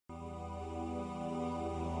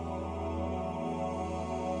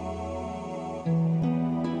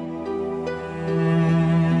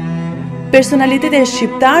Personalitetet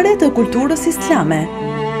shqiptare të kulturës islame.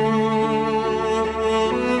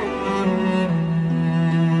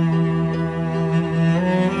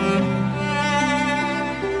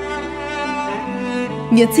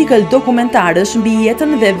 Një cikël dokumentarësh mbi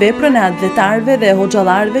jetën dhe veprën e atdhetarëve dhe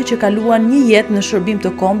hoxhallarëve që kaluan një jetë në shërbim të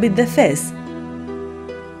kombit dhe fesë.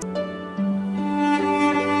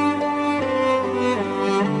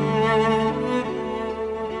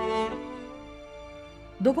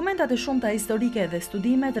 Dokumentat e shumta historike dhe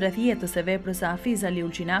studimet rreth jetës e veprës së Hafiz Ali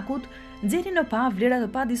Ulqinakut nxjerrin në pa vlera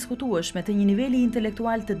të padiskutueshme të një niveli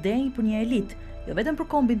intelektual të denj për një elitë, jo vetëm për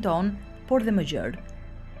kombin ton, por dhe më gjerë.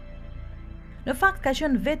 Në fakt ka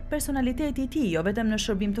qenë vetë personaliteti i tij, jo vetëm në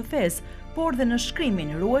shërbim të fesë, por dhe në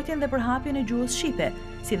shkrimin, ruajtjen dhe përhapjen e gjuhës shqipe,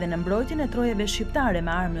 si dhe në mbrojtjen e trojeve shqiptare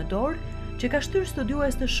me armë në dorë, që ka shtyrë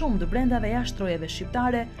studiues të shumtë brenda dhe jashtë trojeve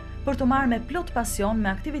shqiptare për të marrë me plot pasion me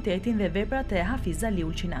aktivitetin dhe veprat e Hafiz Ali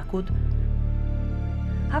Ulqinakut.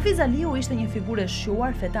 Hafiz Aliu ishte një figurë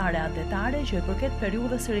shquar, fetare, atdhetare që i përket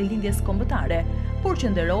periudhës së rilindjes kombëtare, por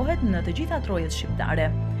që nderohet në të gjitha trojet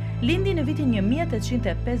shqiptare. Lindi në vitin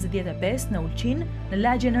 1855 në Ulqin, në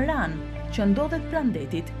lagjen e Ran, që ndodhet pranë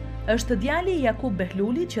ndetit. Është djali i Jakub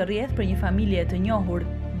Behlulit që rrjedh për një familje të njohur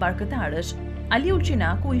barkëtarësh. Ali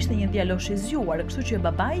Ulqinaku ishte një djalosh i zgjuar, kështu që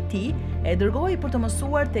babai i tij e dërgoi për të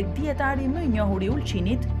mësuar tek dietari më i njohur i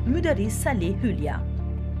Ulqinit, Hafiz Ali Ulqinaku.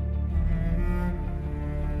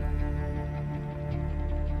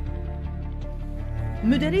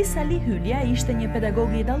 Hafiz Ali Ulqinaku ishte një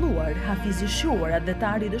pedagog i dalluar, hafiz i shquar,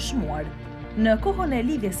 atdhetari i dëshmuar. Në kohën e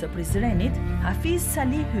lidhjes së Prizrenit, Hafiz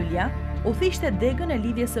Ali Ulqinaku u thishte degën e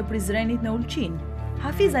lidhjes së Prizrenit në Ulqin.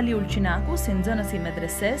 Hafiz Ali Ulqinaku, si nxënës i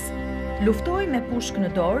medreses, luftoi me pushkë në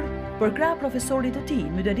dorë për krah profesorit të tij,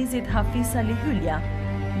 Myderizit Hafiz Ali Ulqinaku,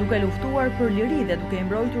 duke luftuar për liri dhe duke i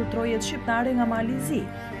mbrojtur trojet shqiptare nga mali i zi.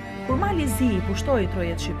 Kur mali i zi i pushtoi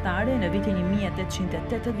trojet shqiptare në vitin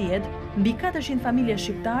 1880, mbi 400 familje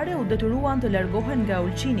shqiptare u detyruan të largohen nga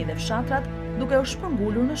Ulqini dhe fshatrat duke u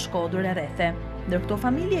shpërngulur në Shkodër e rrethe. Ndër këto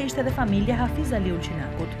familje ishte edhe familja Hafiz Ali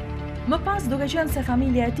Ulqinakut. Më pas, duke qenë se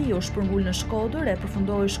familja e tij u shpërngul në Shkodër, e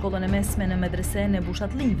përfundoi shkollën e mesme në medresen e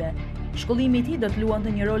Bushatlinjve. Shkollimi i tij do të luante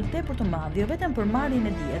një rol tepër të madh jo vetëm për marrjen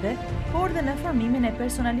e dijeve, por dhe në formimin e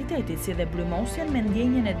personalitetit, si dhe brymosjen me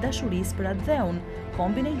ndjenjen e dashurisë për atdheun,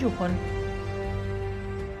 kombin e gjuhën.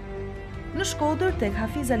 Në Shkodër, tek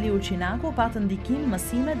Hafiz Ali Ulqinaku patën ndikim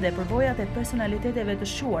mësimet dhe përvojat e personaliteteve të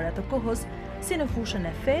shquara të kohës, si në fushën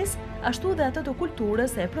e fesë, ashtu dhe ato të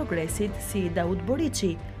kulturës e progresit, si Daud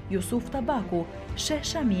Boriçi, Jusuf Tabaku, Sheh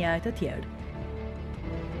Shamia e të tjerë.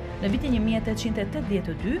 Në vitin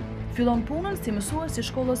 1882, fillon punën si mësues i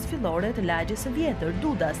shkollës fillore të lagjes së vjetër,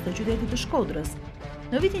 Dudas, të qytetit të Shkodrës.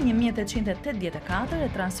 Në vitin 1884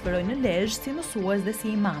 e transferoi në Lezhë si mësues dhe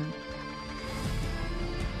si imam.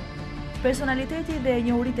 Personaliteti dhe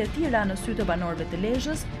njohuritë e tjera në sy të banorëve të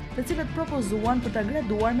Lezhës, të cilët propozuan për ta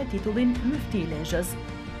graduar me titullin Myfti i Lezhës.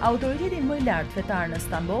 Autoritetin më i lartë fetar në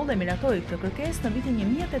Stamboll e miratoi këtë kërkesë në vitin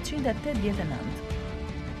 1889.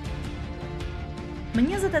 Më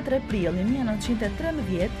 23 prill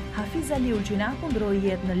 1913, Hafiz Ali Ulqinaku ndroi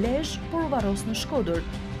jetë në Lezhë, por u varros në Shkodër,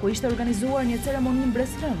 ku ishte organizuar një ceremoni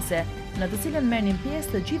mbretërëse, në të cilën merrnin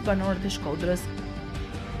pjesë të gjithë banorët e Shkodrës.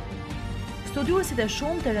 Studiuesit e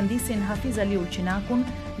shumtë e rëndisin Hafiz Ali Ulqinakun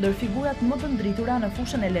ndër figurat më të ndritura në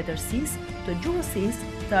fushën e letërsisë, të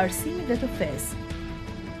gjuhësisë, të arsimit dhe të fesë.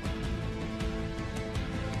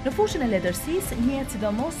 Në fushën e letërsisë njihet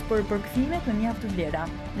sidomos për përkthimet me mjaft të vlera.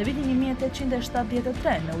 Në vitin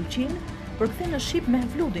 1873 në Ulqin, përkthen në shqip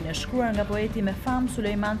Mevludin e shkruar nga poeti me famë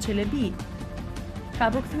Sulejman Çelebi. Ka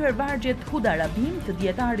përkthyer vargjet Huda Arabin të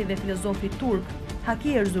dietarit dhe filozofit turk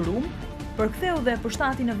Haki Erzurum, përktheu dhe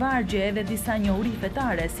përshtati në vargje edhe disa njohuri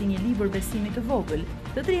fetare si një libër besimi të vogël.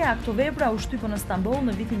 Të trija këto vepra u shtypën në Stamboll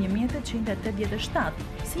në vitin 1887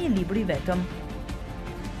 si një libër i vetëm.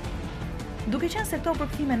 Duke qenë se këto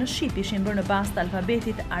përkthime në shqip ishin bërë në bazë të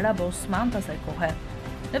alfabetit arabo-osman të asaj kohe.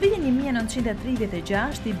 Në vitin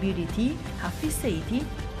 1936 i biri i tij, Hafiz Seiti,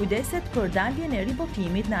 kujdeset për daljen e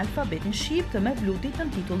ribotimit në alfabetin shqip të Mevludit në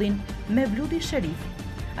titullin Mevludi Sherif.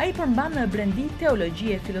 Ai përmban në brendi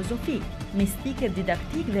teologji e filozofik, mistike,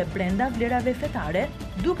 didaktik dhe brenda vlerave fetare,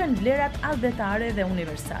 duken vlerat atdhetare dhe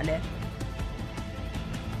universale.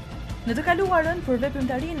 Në të kaluarën, për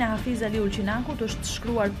veprimtarinë e Hafiz Ali Ulqinakut është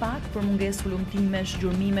shkruar pak për mungesë hulumtimesh,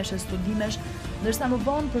 gjurmimesh e studimesh, ndërsa më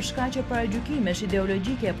vonë për shkaqe paragjykimesh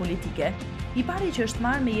ideologjike e politike. I pari që është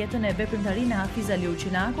marrë me jetën e veprimtarinë e Hafiz Ali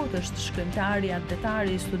Ulqinakut është shkrimtari,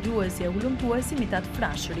 atdhetari, studiuesi e hulumtuesi Mitat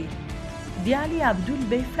Frashëri. Djali i Abdul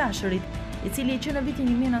Bej Frashërit, i cili që në vitin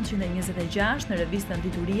 1926 në revistën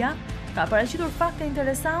Dituria ka paraqitur fakte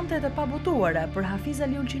interesante të pabotuara për Hafiz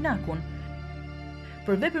Ali Ulqinakun.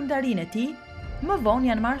 Për veprimtarinë e tij, më vonë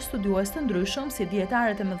janë marrë studiues të ndryshëm si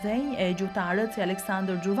dietarët e mëdhenj e gjuhtarët si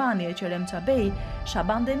Aleksandër Xhuvani e Qerem Çabej,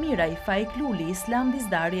 Shaban Demiraj, Faik Luli, Islam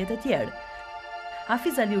Dizdari e të tjerë.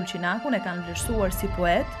 Hafiz Ali Ulqinakun e kanë vlerësuar si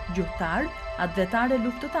poet, gjuhtar, atdhetare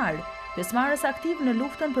luftëtar, pjesëmarrës aktiv në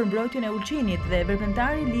luftën për mbrojtjen e Ulqinit dhe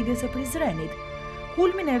veprimtar i lidhjes së Prizrenit.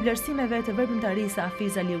 Kulmin e vlerësimeve të veprimtarisë së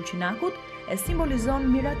Hafiz Ali Ulqinakut e simbolizon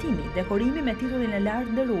miratimi, dekorimi me titullin e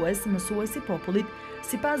lartë nderues mësues i popullit,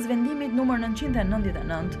 sipas vendimit numër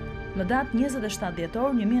 999, më datë 27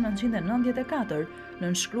 dhjetor 1994,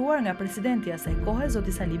 nënshkruar nga presidenti i asaj kohe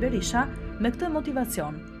zoti Sali Berisha me këtë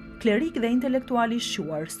motivacion: klerik dhe intelektual i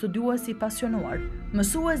shquar, studiues i pasionuar,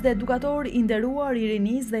 mësues dhe edukator i nderuar i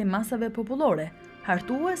rinisë dhe i masave popullore,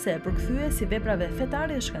 hartues e përkthyes i veprave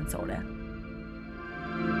fetare e shkencore.